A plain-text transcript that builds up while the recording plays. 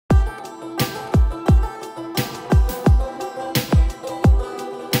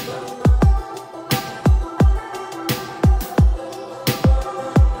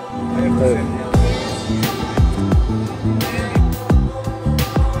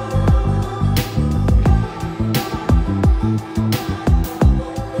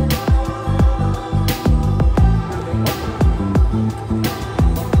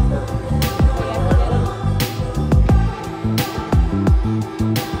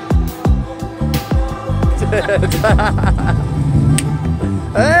it.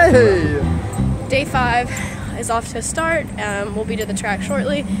 Hey! Day 5 is off to a start. We'll be to the track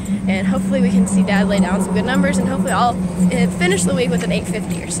shortly, and hopefully we can see Dad lay down some good numbers, and hopefully I'll finish the week with an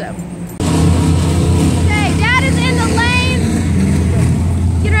 850 or so. Okay, Dad is in the lane.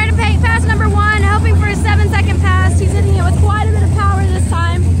 Getting ready to pass number 1, hoping for a 7-second pass. He's hitting it with quite a bit of power this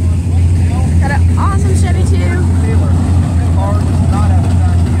time. Got an awesome Chevy too.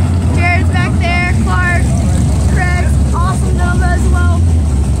 Jarrad's back there, Clark, Craig, awesome Nova as well.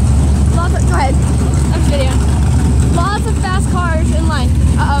 Lots of, go ahead, I'm videoing. Lots of fast cars in line.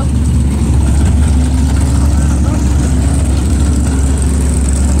 Uh-oh.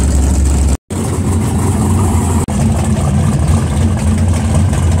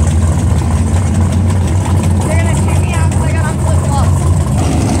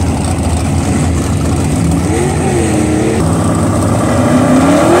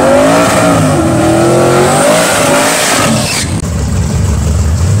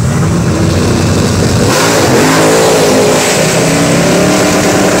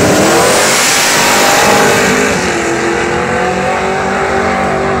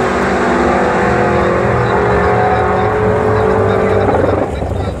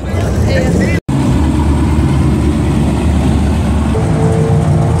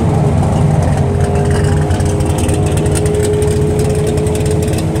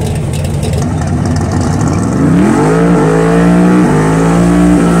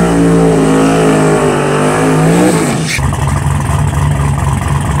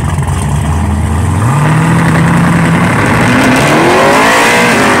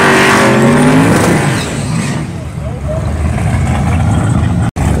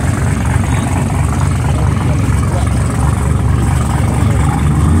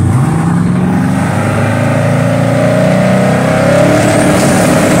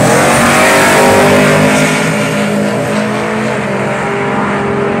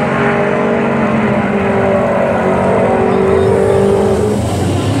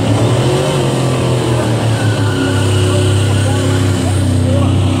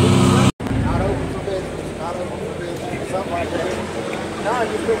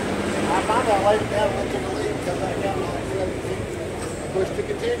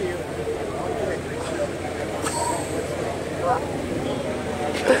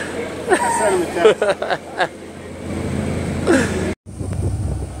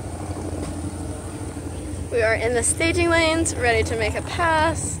 We are in the staging lanes, ready to make a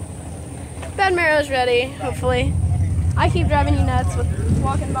pass. Bad Marrow's ready, hopefully. I keep driving you nuts with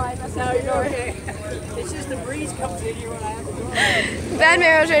walking by. No, you're okay. It's just the breeze comes in here when I have to go. Bad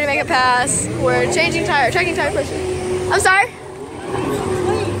Marrow's ready to make a pass. We're changing tire, checking tire pressure. I'm sorry?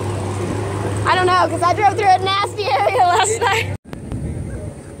 I don't know, because I drove through a nasty area last night.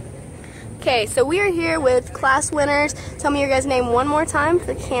 Okay, so we are here with class winners. Tell me your guys' name one more time for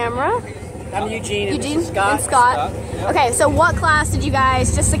the camera. I'm Eugene, and Eugene this is Scott. And Scott. Yep. Okay, so what class did you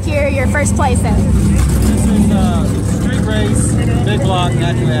guys just secure your first place in? This is street race, big block,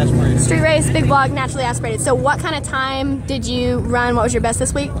 naturally aspirated. Street race, big block, naturally aspirated. So what kind of time did you run? What was your best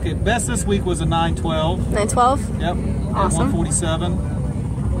this week? Okay, best this week was a 9:12. 9:12? Yep. Awesome. 147.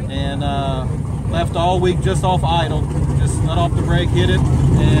 And left all week just off idle. Just let off the brake, hit it.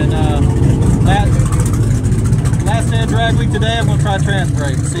 And last day of drag week today, I'm going to try trans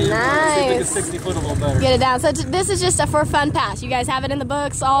brake. See if we can 60 foot a little better. Get it down. So this is just a for fun pass. You guys have it in the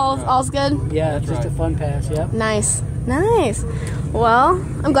books. All's good? Yeah, it's just a fun pass, yep. Nice. Nice. Well,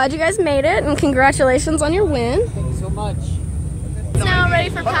 I'm glad you guys made it, and congratulations on your win. Thank you so much. Now ready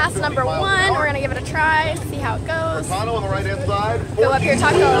for pass number 1. We're going to give it a try, see how it goes. On the right-hand side. Go up here,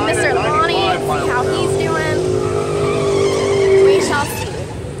 talk to Mr. Lonnie, see how he's doing. We shall see.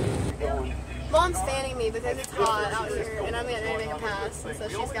 Mom's fanning me because it's hot out here, and I'm getting ready to make a pass, so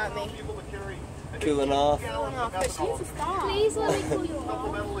she's got me. Cooling off. Cooling off, but she needs to stop. Please let me cool you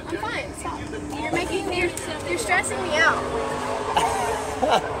off. I'm fine, stop. You're stressing me out.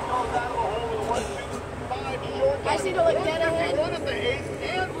 I just need to look dead ahead.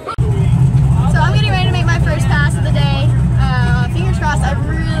 So I'm getting ready to make my first pass of the day. Fingers crossed, I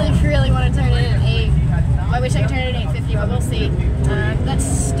really want to turn it in an 8. I wish I could turn it in 850, but we'll see. That's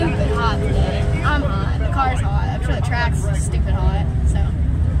stupid hot today. I'm hot, the car's hot, I'm sure the track's stupid hot, so.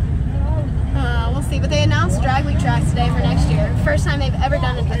 We'll see, but they announced drag week tracks today for next year. First time they've ever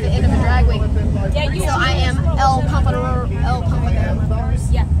done it at the end of a drag week. So I am El Pompadour.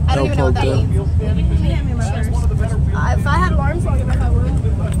 Yeah. I don't even know what that means. If I had alarms long enough, I would.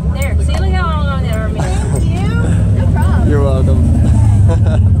 There, see, look how long on there are. Thank you. No problem. You're welcome.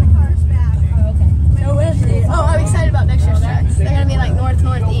 Oh, I'm excited about next year's tracks. They're going to be like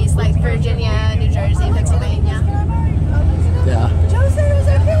northeast, like Virginia, New Jersey, Pennsylvania.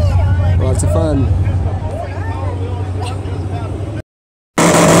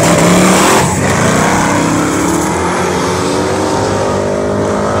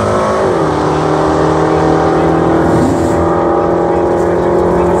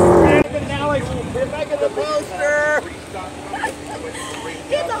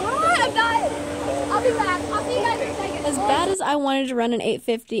 run an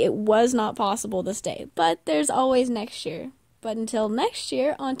 850. It was not possible this day, but there's always next year. But until next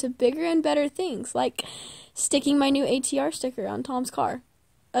year, on to bigger and better things, like sticking my new ATR sticker on Tom's car.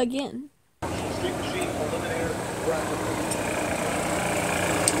 Again.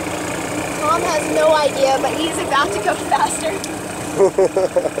 Tom has no idea, but he's about to go faster.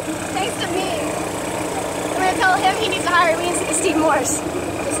 Thanks to me. I'm going to tell him he needs to hire me and 16 Morse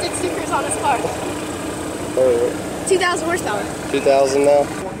to stick stickers on his car. 2,000 horsepower. 2,000 now?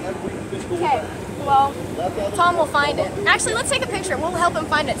 Okay, well, Tom will find it. Actually, let's take a picture. We'll help him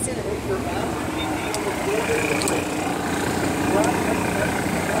find it sooner.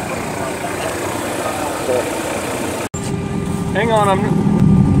 Hang on,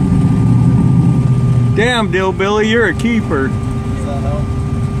 Damn, Dillbilly, you're a keeper.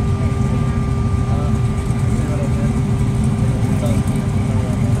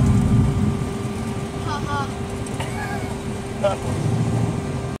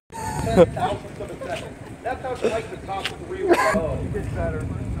 That's how tight the top of the wheel is. Oh, it gets better.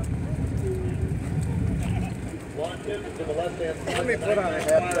 Launch it to the left hand side. Let me put on a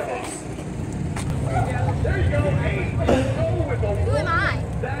head. There you go. Who am I?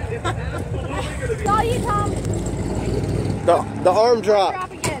 It's all you, Tom. The arm drop.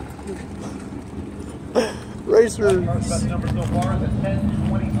 Drop again. Racers. Best number so far is 10,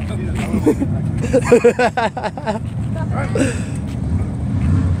 20,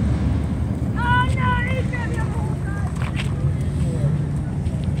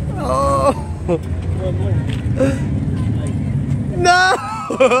 Oh no!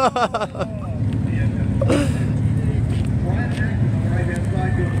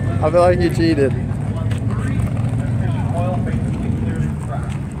 I feel like you cheated. You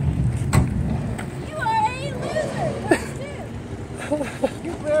are a loser.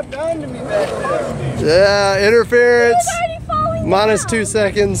 You grabbed onto me back there. Yeah, interference. He's already falling Minus down. 2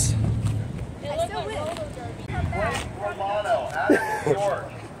 seconds. I still win.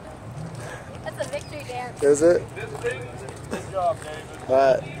 That's a victory dance. Is it? This thing, good job, David.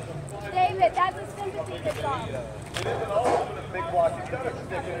 Alright. David, that's a sympathy to song. It isn't always in a big block. You've got to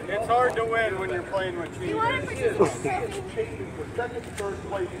stick it. It's hard to win when you're playing with You want to participate? chasing for second, third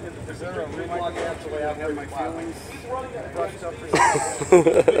place in the big block actually out there. My feelings. He's running at brushed up for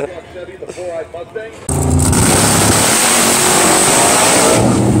Chevy, the 4-eyed Mustang.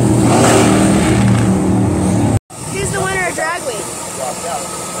 Who's the winner of Drag Week?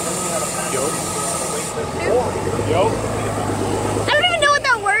 Yo. I don't even know what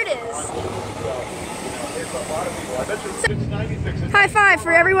that word is. High five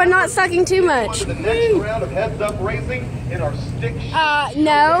for everyone not sucking too much. The next round of heads-up racing in our stick.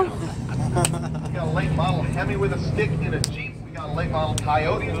 No. We got a late model Hemi with a stick in a Jeep. We got a late model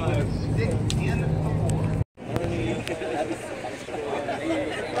Coyote with a stick in a Ford.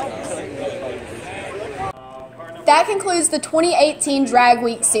 That concludes the 2018 Drag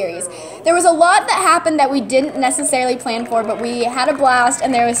Week series. There was a lot that happened that we didn't necessarily plan for, but we had a blast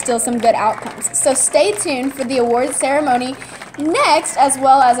and there was still some good outcomes. So stay tuned for the awards ceremony next, as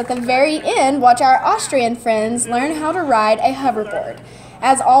well as at the very end, watch our Austrian friends learn how to ride a hoverboard.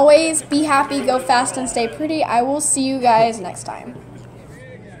 As always, be happy, go fast, and stay pretty. I will see you guys next time.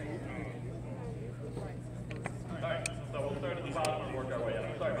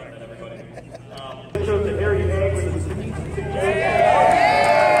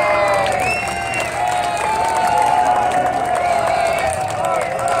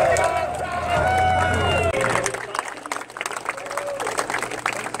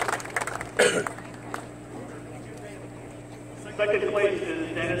 Second place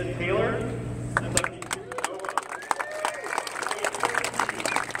is Dennis Taylor.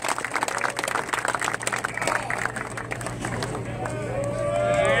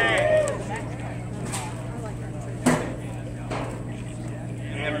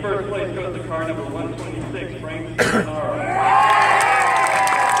 And first place goes to car number 126, Frank Rancharo.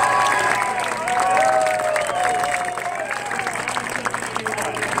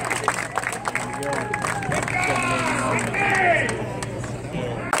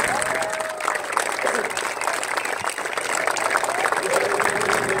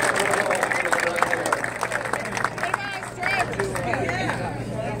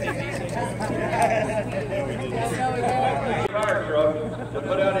 Fire truck to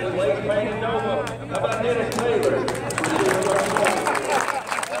put out his late painted Nova. How about Dennis Taylor?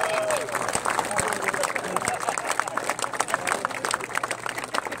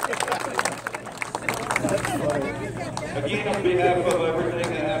 Again, on behalf of everything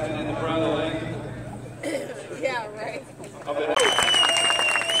that happened in the front of the lane. Yeah, right. I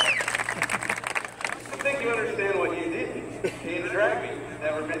think you understand what you did in the drag.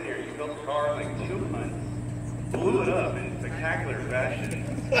 in here, you built the car in like 2 months, blew it up in spectacular fashion,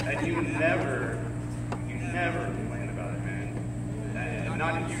 and you never complained about it, man. And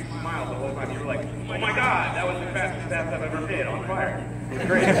not just you smiled the whole time. You were like, oh my God, that was the fastest fast I've ever made on fire. It was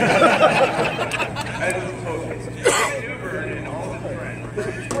great. And so, Newbert and all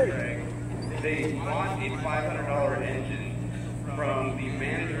his friends, they bought a $500 engine from the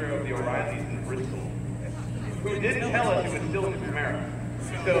manager of the O'Reillys in Bristol, who didn't tell us it was still in Camaro.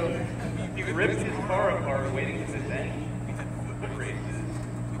 So he ripped his car apart waiting for this engine. The races.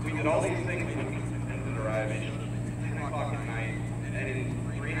 We did all these things when we intended to arrive at 10 o'clock at night, and in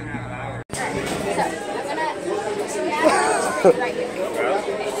 3.5 hours. So I'm gonna right here. Right here.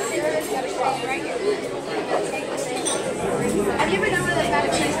 Have you ever done one of those mac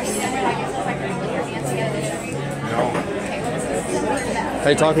and cheese where you never like it feels like you're holding your hands together? No.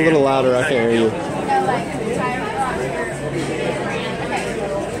 Hey, talk a little louder. I can't hear you. No, like tire rock here. Okay.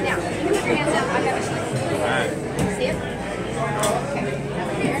 Now, put your hands up. I got a slip. Alright. See it? Okay. Now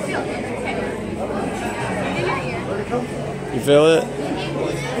put your ear and feel it. Okay. Do your ear. You feel it?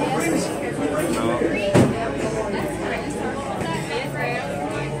 No. Okay.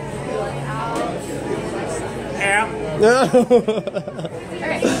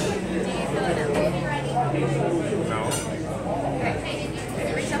 Do you feel it now? No. Okay.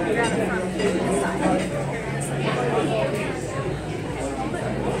 Reach up and grab it from this side.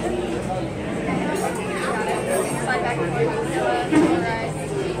 Slide back and forth. Right.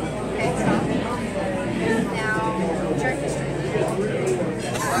 Okay, stop. Now, jerk the string.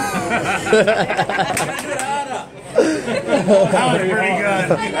 That was pretty good.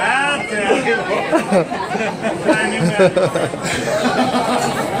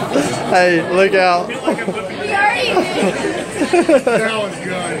 Hey, look out. We already did. That was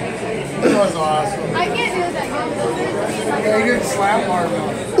good. That was awesome. I can't do it that good. Yeah, you didn't slap hard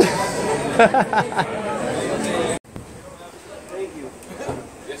enough. Thank you.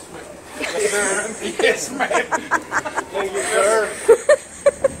 Yes, ma'am. Yes, ma'am. Thank you, sir.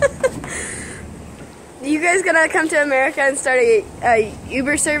 You guys gonna come to America and start a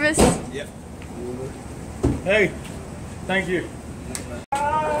Uber service? Yep. Hey, thank you.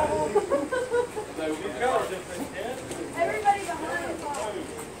 Everybody behind.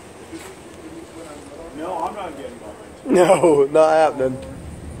 No, I'm not getting behind. No, not happening.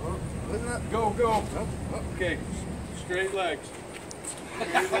 Go, go. Okay, straight legs.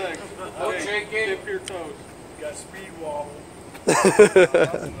 Straight legs. Okay, dip your toes. Got speed wobble. You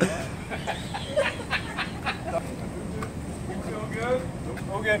feel good?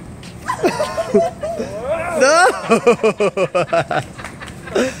 Okay. No.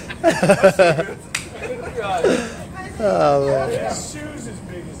 Oh man. His shoes as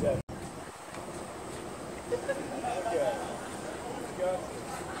big as that. Okay. Go.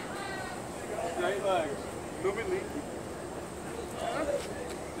 Straight legs. Move it, lead.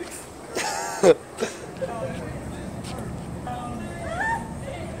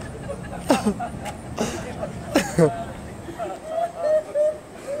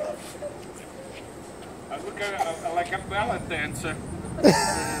 I look like a ballet dancer.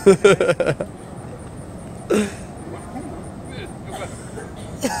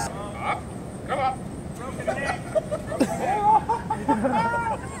 Up. Come up.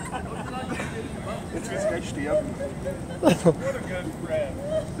 Jetzt willst du gleich sterben. What a good friend.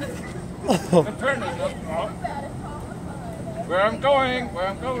 Turn it up. Where I'm going, where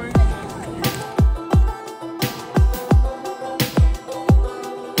I'm going.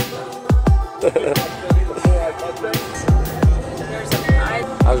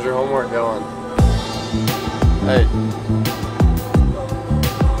 How's your homework going? Hey.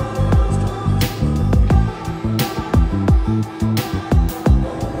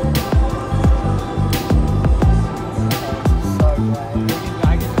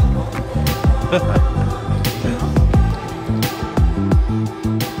 Ha ha.